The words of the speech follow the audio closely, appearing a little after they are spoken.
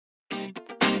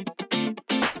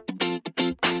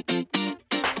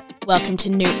Welcome to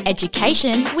New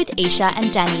Education with Isha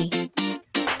and Danny.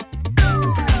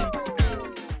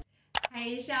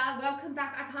 Hey Isha, welcome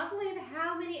back. I can't believe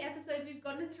how many episodes we've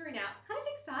gotten through now. It's kind of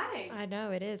exciting. I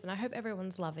know it is, and I hope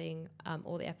everyone's loving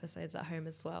all the episodes at home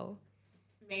as well.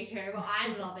 Me too. Well,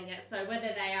 I'm loving it. So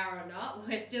whether they are or not,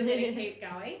 we're still going to keep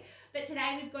going. But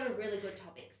today we've got a really good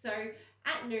topic. So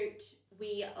at Newt,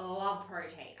 we love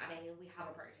protein. I mean, we have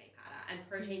a protein powder, and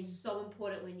protein's so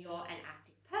important when you're an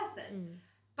active person.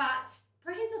 But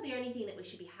protein's not the only thing that we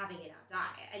should be having in our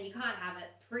diet, and you can't have it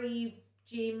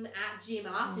pre-gym, at gym,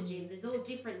 after gym. There's all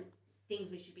different things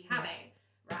we should be having,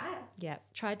 right? Yeah,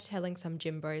 try telling some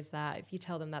gym bros that. If you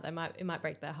tell them that, it might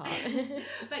break their heart.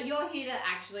 But you're here to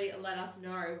actually let us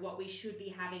know what we should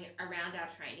be having around our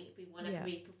training if we want to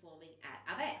be performing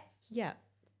at our best. Yeah.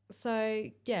 So,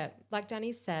 like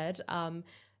Danny said,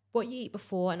 what you eat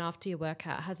before and after your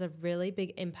workout has a really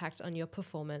big impact on your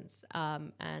performance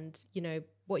and,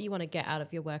 what you want to get out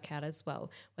of your workout as well,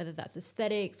 whether that's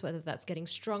aesthetics, whether that's getting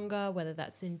stronger, whether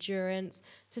that's endurance.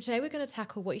 So today we're going to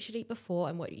tackle what you should eat before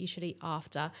and what you should eat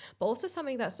after, but also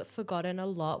something that's forgotten a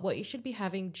lot, what you should be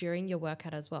having during your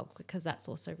workout as well, because that's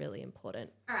also really important.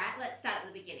 All right, let's start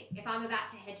at the beginning. If I'm about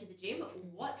to head to the gym,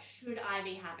 what should I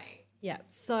be having? Yeah,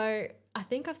 so I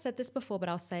think I've said this before, but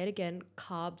I'll say it again.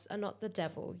 Carbs are not the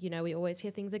devil. We always hear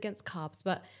things against carbs,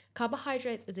 but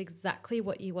carbohydrates is exactly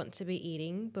what you want to be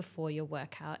eating before your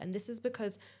workout. And this is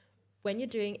because when you're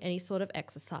doing any sort of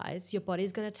exercise, your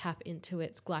body's going to tap into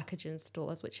its glycogen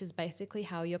stores, which is basically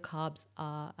how your carbs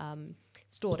are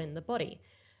stored in the body.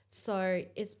 So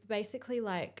it's basically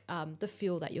like the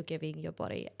fuel that you're giving your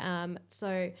body.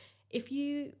 So if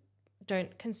you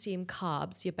don't consume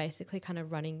carbs, you're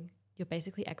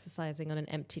basically exercising on an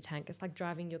empty tank. It's like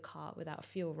driving your car without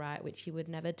fuel, right? Which you would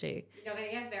never do. You're not going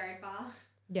to get very far.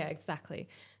 Yeah, exactly.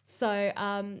 So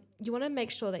you want to make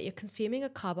sure that you're consuming a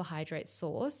carbohydrate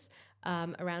source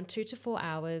around 2 to 4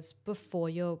 hours before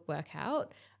your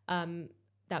workout.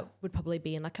 That would probably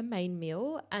be in like a main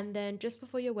meal. And then just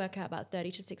before your workout, about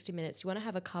 30 to 60 minutes, you want to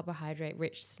have a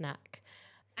carbohydrate-rich snack.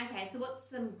 Okay, so what's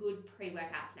some good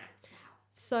pre-workout snacks to have?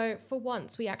 So for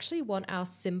once, we actually want our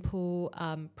simple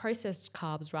processed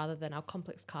carbs rather than our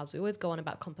complex carbs. We always go on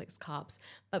about complex carbs,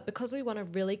 but because we want a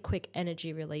really quick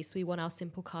energy release, we want our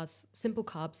simple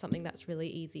carbs, something that's really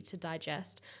easy to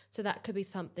digest. So that could be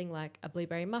something like a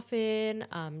blueberry muffin,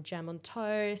 jam on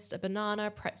toast, a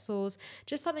banana, pretzels,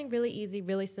 just something really easy,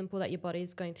 really simple that your body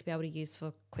is going to be able to use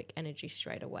for quick energy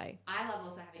straight away. I love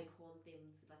also having corn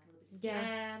thins with like a little bit of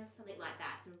jam, something like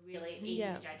that. It's really easy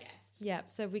to digest. Yeah,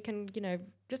 so we can,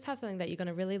 just have something that you're going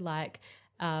to really like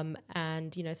and,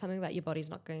 something that your body's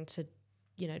not going to,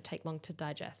 take long to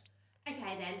digest.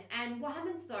 Okay then, and what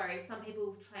happens though, some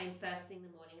people train first thing in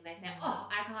the morning and they say,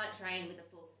 I can't train with a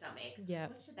full stomach. Yeah.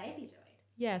 What should they be doing?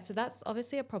 Yeah, so that's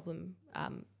obviously a problem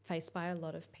faced by a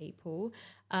lot of people.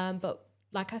 But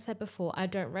like I said before, I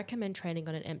don't recommend training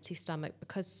on an empty stomach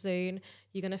because soon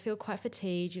you're going to feel quite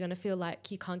fatigued. You're going to feel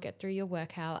like you can't get through your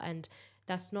workout, and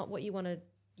that's not what you want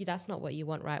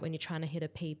right, when you're trying to hit a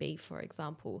PB, for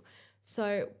example.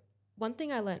 So one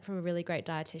thing I learned from a really great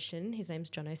dietitian, his name's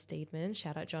Jono Steedman,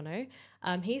 shout out Jono,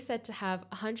 he said to have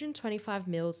 125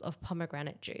 mils of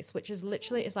pomegranate juice, which is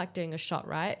literally, it's like doing a shot,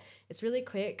 right? It's really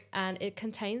quick, and it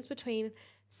contains between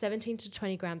 17 to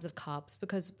 20 grams of carbs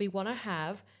because we want to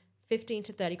have 15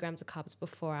 to 30 grams of carbs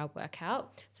before our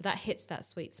workout. So that hits that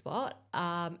sweet spot,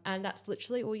 and that's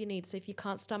literally all you need. So if you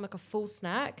can't stomach a full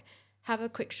snack, have a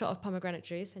quick shot of pomegranate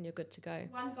juice and you're good to go.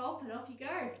 One gulp and off you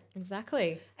go.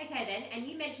 Exactly. Okay then, and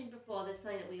you mentioned before there's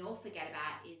something that we all forget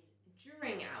about is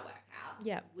during our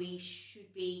workout, we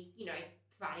should be,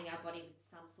 providing our body with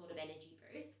some sort of energy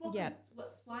boost.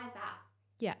 Why is that?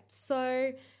 Yeah,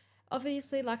 so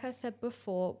obviously, like I said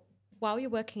before, while you're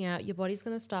working out, your body's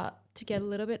going to start to get a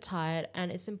little bit tired,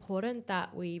 and it's important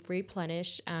that we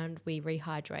replenish and we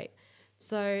rehydrate.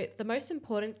 So the most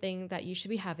important thing that you should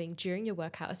be having during your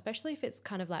workout, especially if it's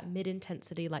kind of like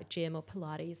mid-intensity like gym or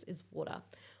Pilates, is water.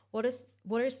 Water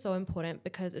is so important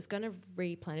because it's going to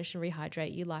replenish and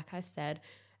rehydrate you, like I said,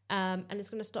 and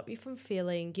it's going to stop you from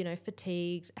feeling,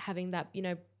 fatigued, having that,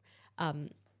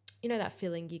 that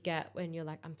feeling you get when you're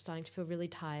like, I'm starting to feel really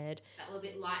tired. That little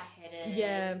bit lightheaded.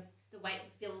 Yeah. The weights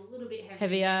feel a little bit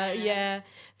heavier. Yeah.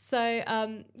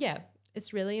 So,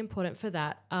 it's really important for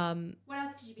that. What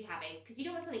else could you be having? Because you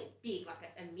don't want something big, like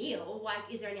a meal. Like,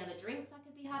 is there any other drinks I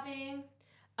could be having?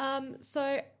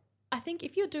 So I think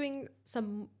if you're doing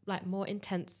some like more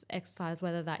intense exercise,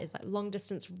 whether that is like long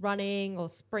distance running or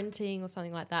sprinting or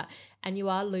something like that, and you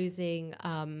are losing,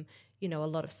 a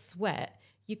lot of sweat,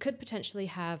 you could potentially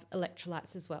have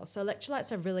electrolytes as well. So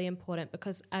electrolytes are really important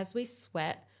because as we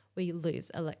sweat, where you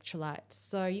lose electrolytes.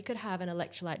 So you could have an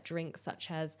electrolyte drink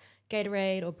such as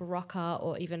Gatorade or Barocca,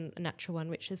 or even a natural one,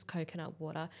 which is coconut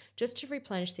water, just to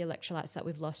replenish the electrolytes that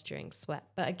we've lost during sweat.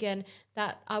 But again,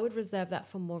 that I would reserve that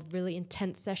for more really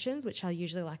intense sessions, which are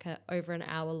usually like over an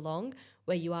hour long,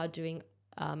 where you are doing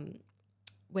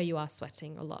where you are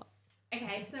sweating a lot.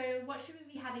 Okay, so what should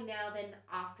we be having now then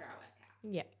after our workout?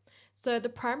 Yeah. So the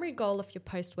primary goal of your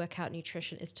post-workout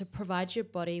nutrition is to provide your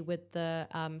body with the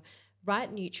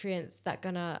right nutrients that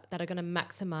are gonna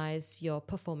maximize your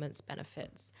performance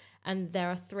benefits. And there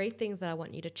are 3 things that I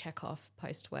want you to check off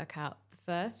post-workout. The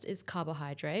first is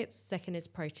carbohydrates, second is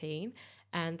protein,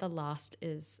 and the last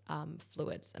is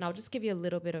fluids. And I'll just give you a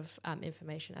little bit of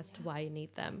information as to why you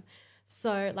need them.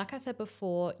 So like I said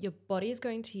before, your body is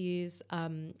going to use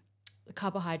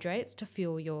carbohydrates to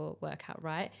fuel your workout,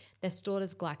 right? They're stored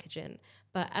as glycogen.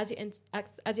 But as your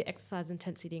exercise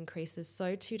intensity increases,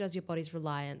 so too does your body's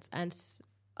reliance. And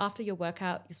after your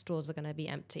workout, your stores are going to be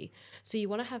empty. So you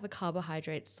want to have a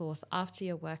carbohydrate source after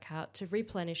your workout to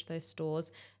replenish those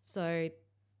stores so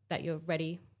that you're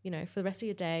ready, for the rest of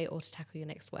your day or to tackle your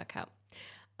next workout.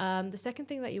 The second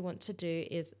thing that you want to do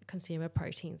is consume a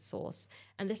protein source.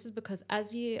 And this is because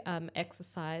as you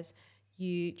exercise,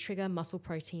 you trigger muscle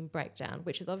protein breakdown,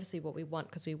 which is obviously what we want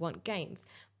because we want gains.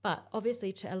 But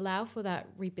obviously to allow for that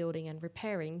rebuilding and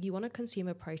repairing, you want to consume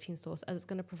a protein source as it's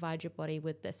going to provide your body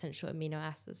with the essential amino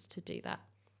acids to do that.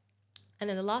 And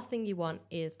then the last thing you want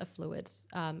is a fluids.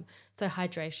 So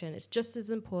hydration is just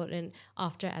as important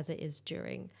after as it is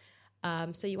during.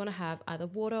 So you want to have either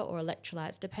water or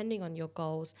electrolytes, depending on your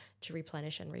goals, to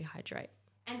replenish and rehydrate.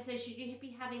 And so should you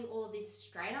be having all of this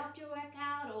straight after your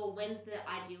workout, or when's the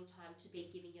ideal time to be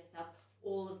giving yourself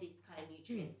all of these kind of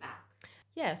nutrients back?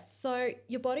 Yes, so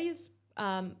your body is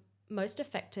most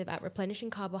effective at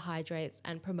replenishing carbohydrates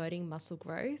and promoting muscle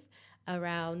growth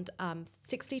around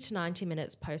 60 to 90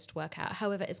 minutes post-workout.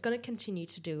 However, it's going to continue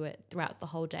to do it throughout the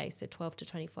whole day, so 12 to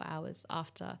 24 hours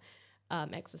after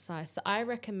exercise. So I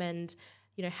recommend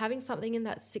having something in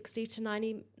that 60 to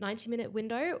 90 minute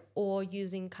window, or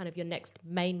using kind of your next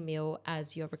main meal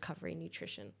as your recovery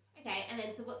nutrition. Okay, and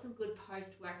then so what's some good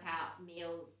post-workout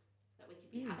meals that we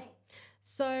could be having?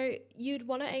 So you'd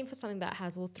want to aim for something that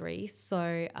has all 3.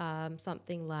 So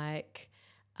something like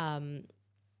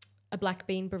a black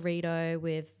bean burrito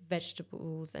with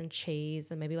vegetables and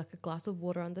cheese and maybe like a glass of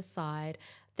water on the side.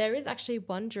 There is actually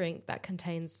one drink that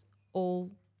contains all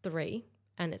 3,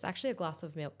 and it's actually a glass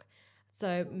of milk.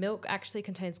 So milk actually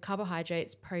contains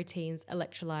carbohydrates, proteins,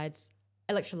 electrolytes,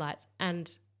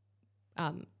 and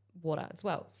water as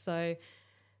well. So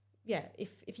yeah,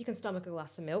 if you can stomach a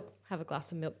glass of milk, have a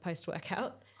glass of milk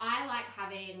post-workout. I like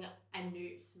having a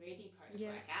Newt smoothie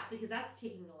post-workout because that's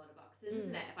ticking a lot of boxes,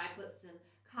 isn't it? If I put some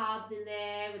carbs in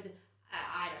there with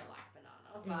I don't like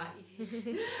banana,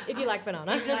 but if you like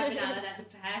banana. If you like banana, that's a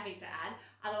perfect add.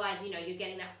 Otherwise, you're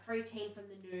getting that protein from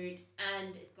the Newt,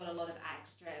 and it's got a lot of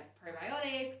extra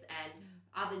probiotics and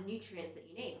other nutrients that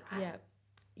you need, right?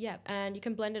 Yeah, and you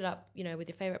can blend it up, with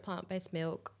your favorite plant-based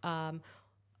milk,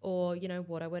 or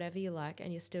water, whatever you like,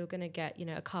 and you're still going to get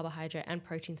a carbohydrate and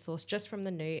protein source just from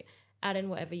the Newt. Add in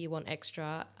whatever you want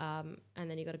extra, and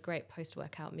then you got a great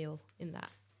post-workout meal in that.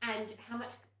 And how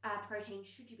much protein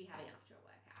should you be having after a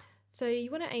workout? So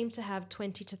you want to aim to have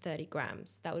 20 to 30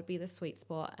 grams. That would be the sweet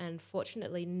spot. And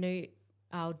fortunately, Newt,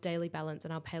 our Daily Balance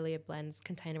and our Paleo blends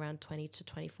contain around 20 to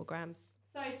 24 grams.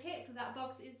 So ticked, that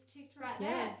box is ticked right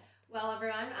there. Well,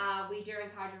 everyone, we do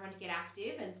encourage everyone to get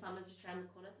active, and summer's just around the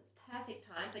corner, so it's perfect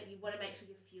time, but you want to make sure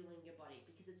you're fueling your body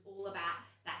because it's all about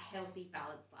that healthy,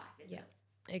 balanced life, isn't it?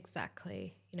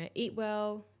 Exactly. Eat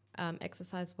well,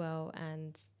 exercise well,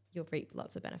 and you'll reap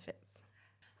lots of benefits.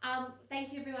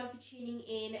 Thank you everyone for tuning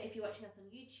in. If you're watching us on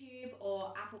YouTube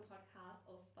or Apple Podcasts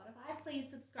or Spotify, please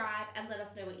subscribe and let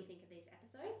us know what you think of these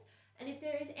episodes. And if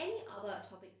there is any other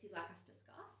topics you'd like us to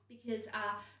discuss, because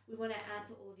we want to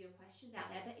answer all of your questions out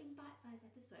there, but in bite-sized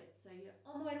episodes. So you're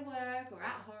on the way to work or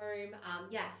at home,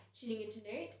 tuning into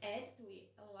Newt, Ed, we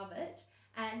love it.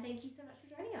 And thank you so much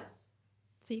for joining us.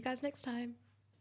 See you guys next time.